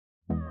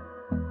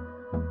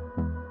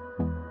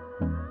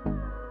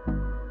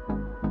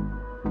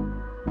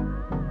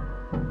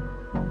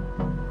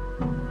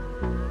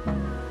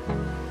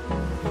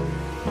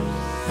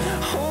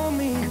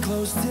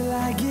close till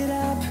I get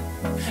up.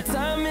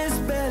 Time is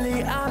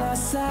barely on our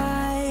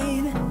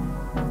side.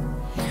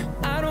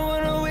 I don't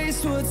wanna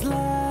waste what's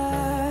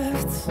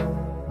left.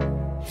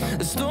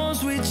 The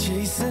storms we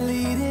chase are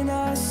leading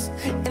us,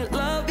 and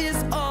love is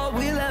all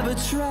we'll ever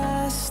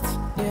trust.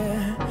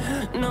 Yeah,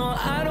 no,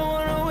 I don't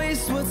wanna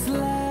waste what's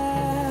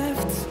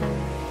left.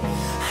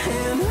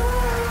 And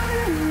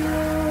on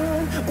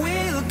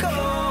we'll go,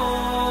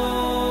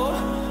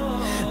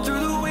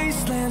 through the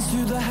wastelands,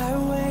 through the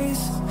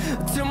highways,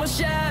 till my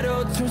shadow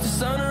turns to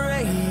sun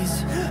rays.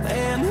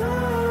 And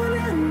on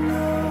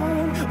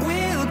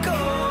we'll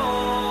go,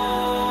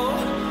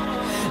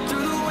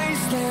 through the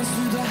wastelands,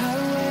 through the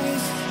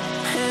highways,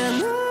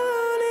 and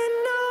on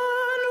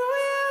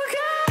we'll go.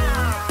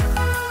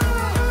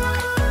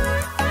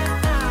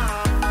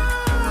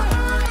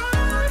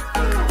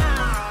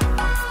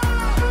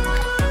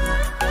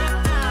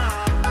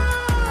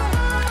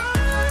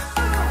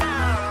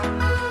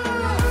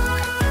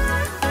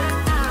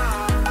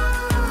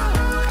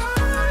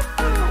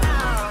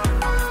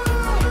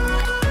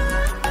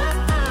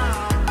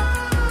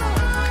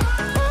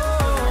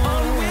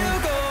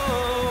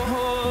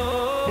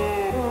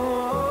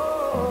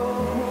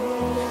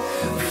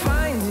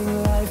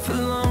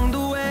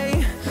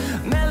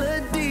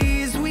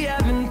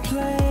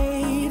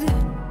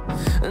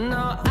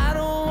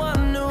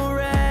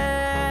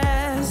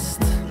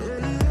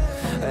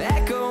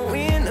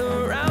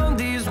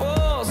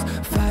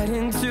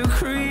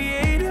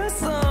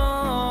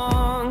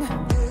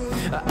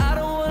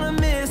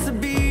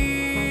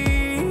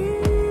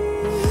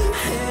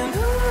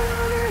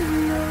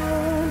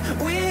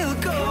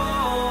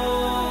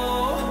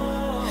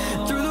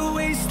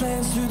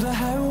 Through the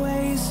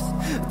highways,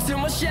 till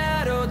my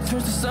shadow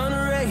turns to sun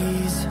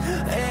rays.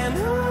 And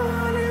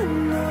on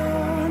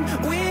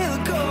we'll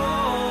go,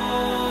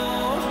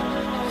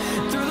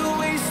 through the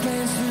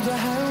wastelands, through the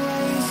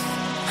highways,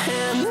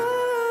 and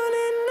on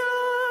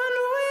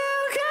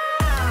we'll go.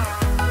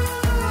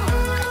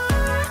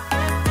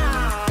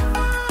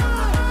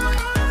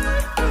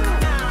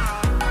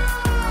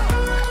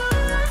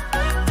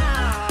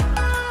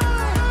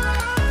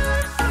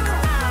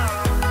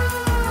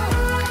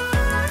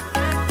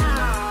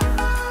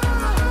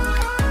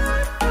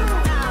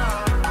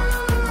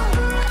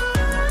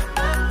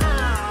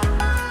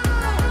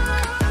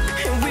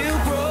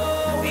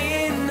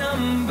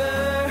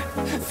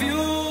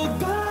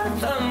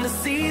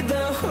 See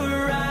the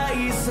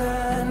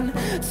horizon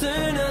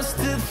turn us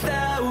to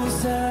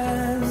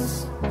thousands,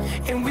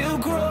 and we'll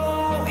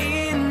grow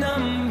in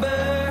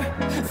number,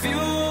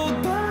 fueled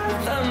by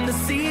them to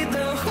see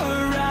the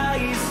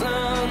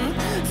horizon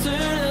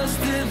turn us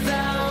to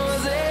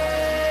thousands.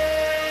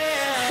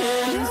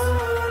 And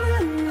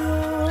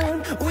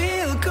on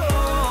we'll go,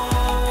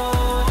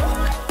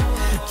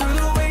 through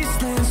the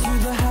wastelands,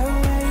 through the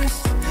highways,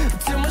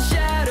 till my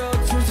shadow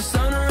turns to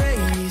sun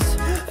rays.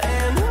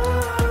 And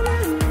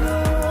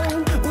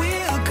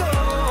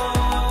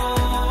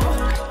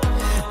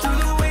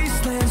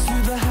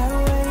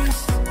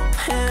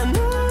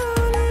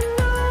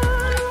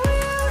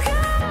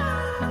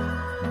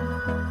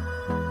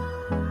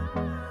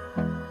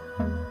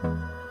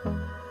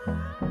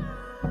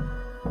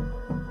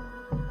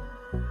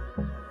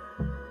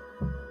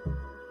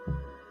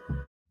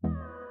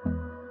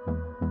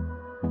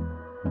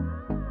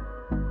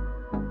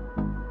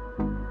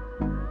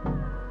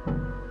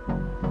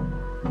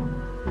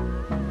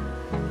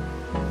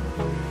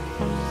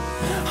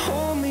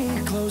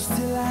close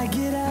till I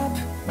get up.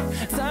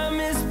 Time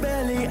is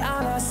barely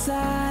on our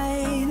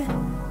side.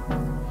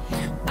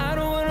 I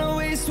don't wanna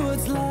waste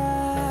what's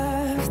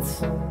left.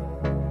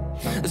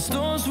 The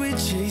storms we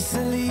chase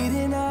are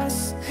leading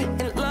us,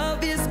 and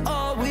love is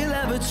all we'll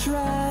ever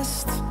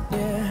trust.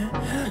 Yeah,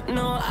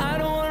 no, I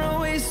don't wanna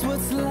waste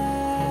what's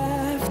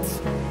left.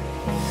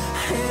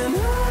 And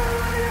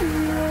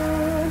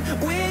on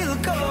we'll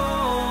go,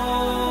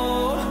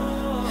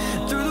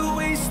 through the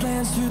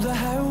wastelands, through the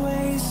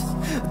highways,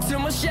 till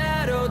my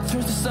shadow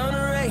turns to sun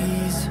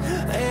rays.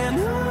 And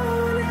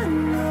on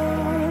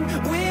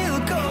we'll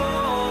go,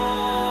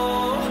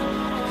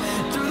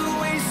 through the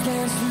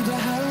wastelands, through the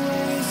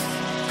highways,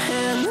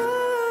 and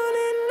on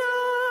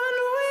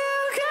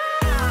we'll go.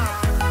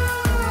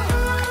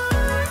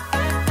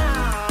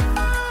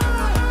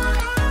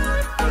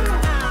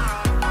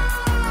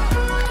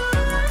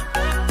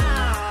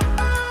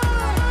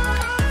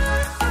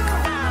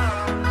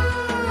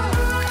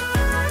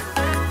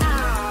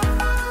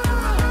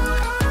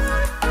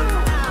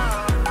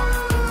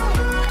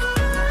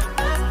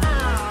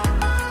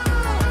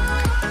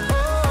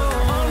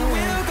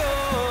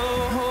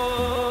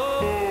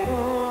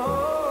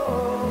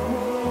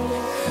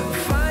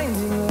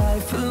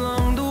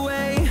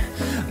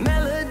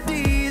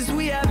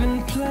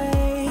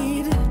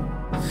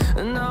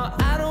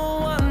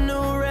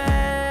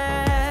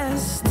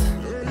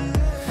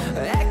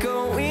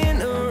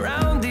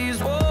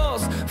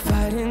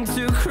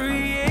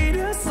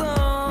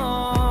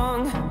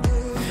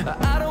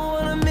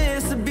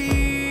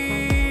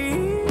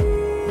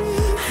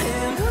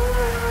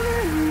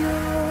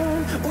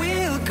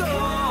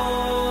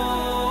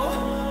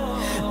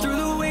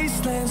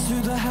 wastelands,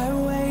 through the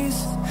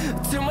highways,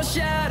 till my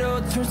shadow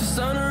turns to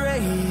sun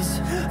rays.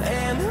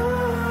 And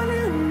on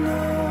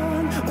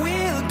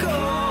we'll go,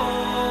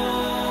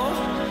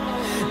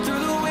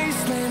 through the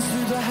wastelands,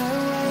 through the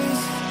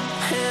highways,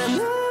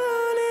 and on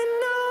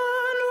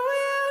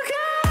we'll go.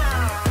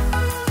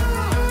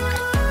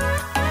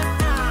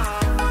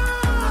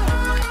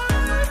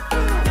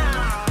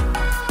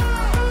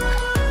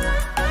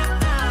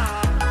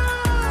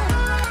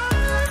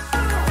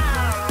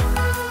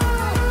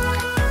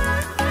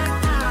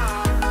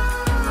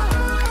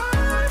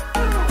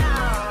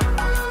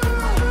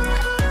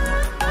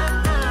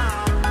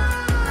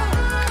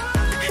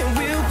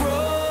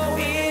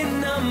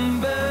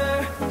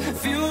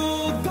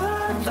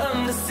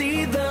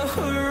 See the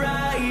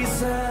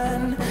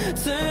horizon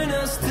turn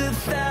us to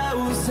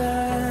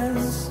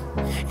thousands,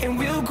 and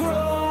we'll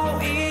grow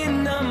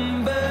in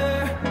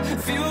number,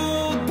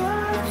 fueled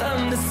by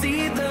them. To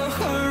see the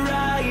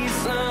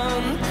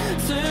horizon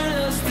turn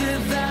us to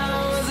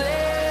thousands,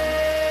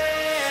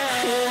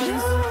 and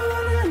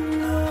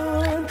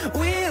on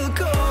we'll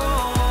go,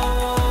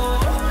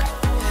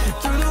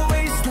 through the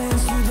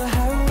wastelands, through the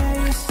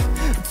highways,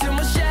 till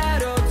my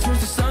shadow turns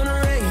to sun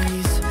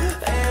rays.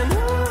 And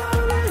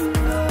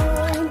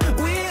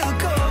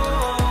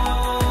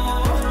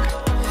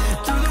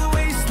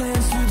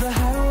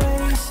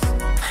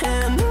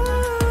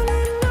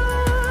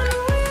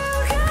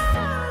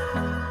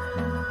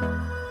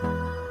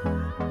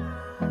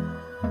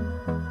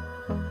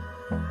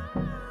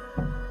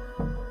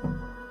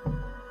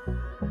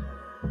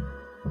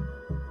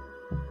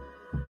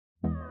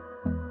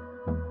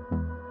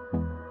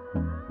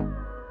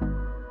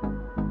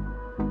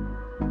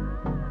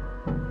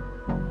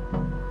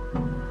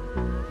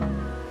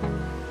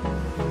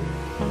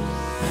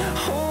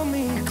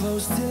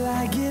close till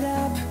I get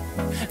up.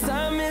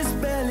 Time is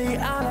barely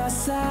on our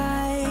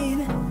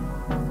side.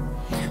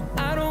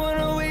 I don't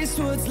wanna waste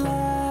what's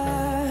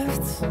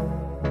left.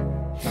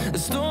 The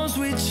storms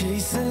we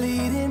chase are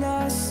leading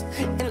us,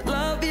 and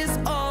love is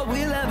all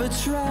we'll ever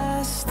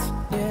trust.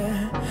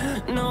 Yeah,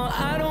 no,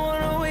 I don't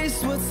wanna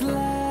waste what's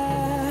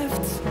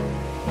left.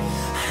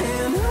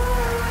 And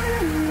on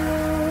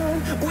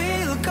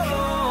we'll go,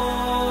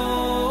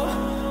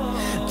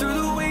 through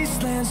the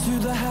wastelands, through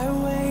the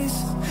highways,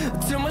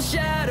 till my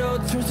shadow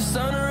turns to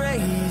sun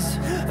rays.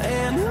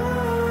 And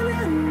on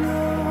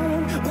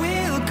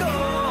we'll go,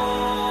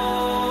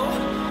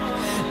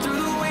 through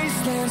the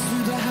wastelands,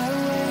 through the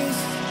highways,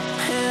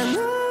 and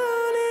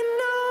on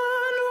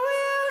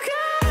we'll go.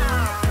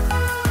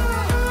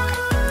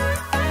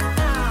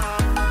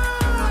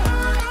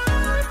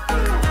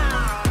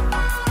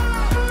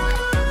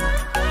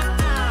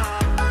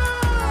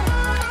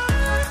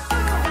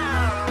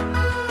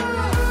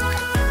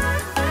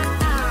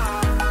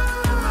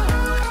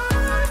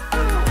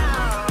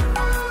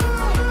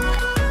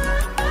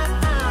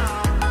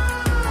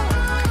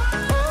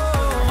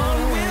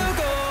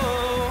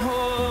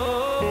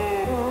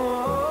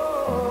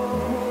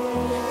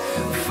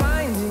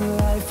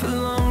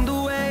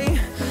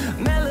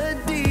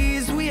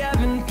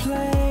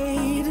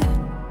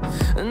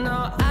 No,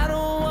 I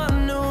don't want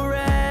no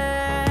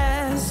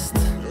rest,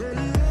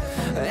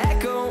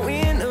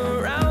 echoing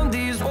around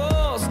these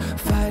walls,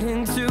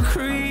 fighting to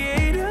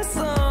create a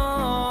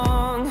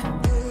song.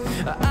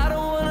 I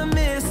don't wanna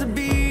miss a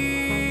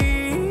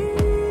beat.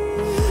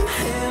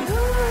 And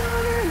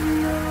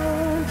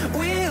on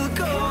we'll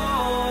go,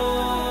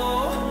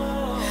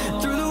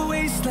 through the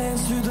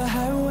wastelands, through the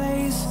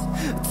highways,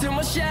 till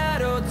my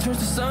shadow turns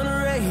to sun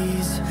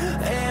rays.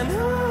 And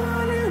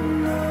on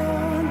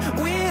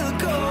we'll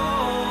go,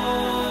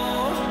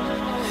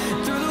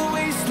 through the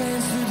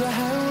wastelands, through the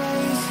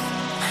highways,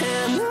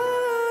 and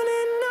on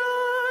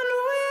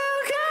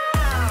we'll go.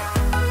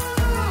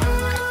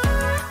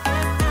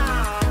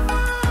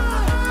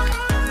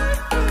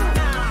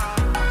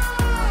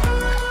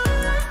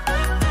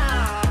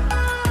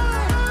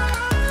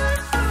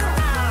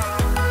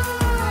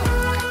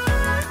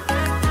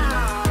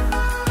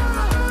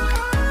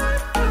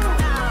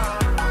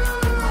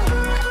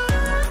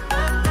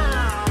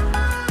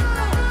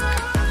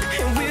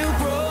 And we'll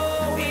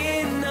grow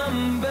in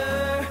number,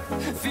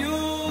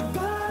 fueled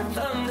by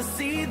them. To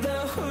see the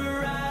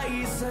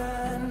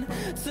horizon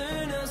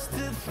turn us to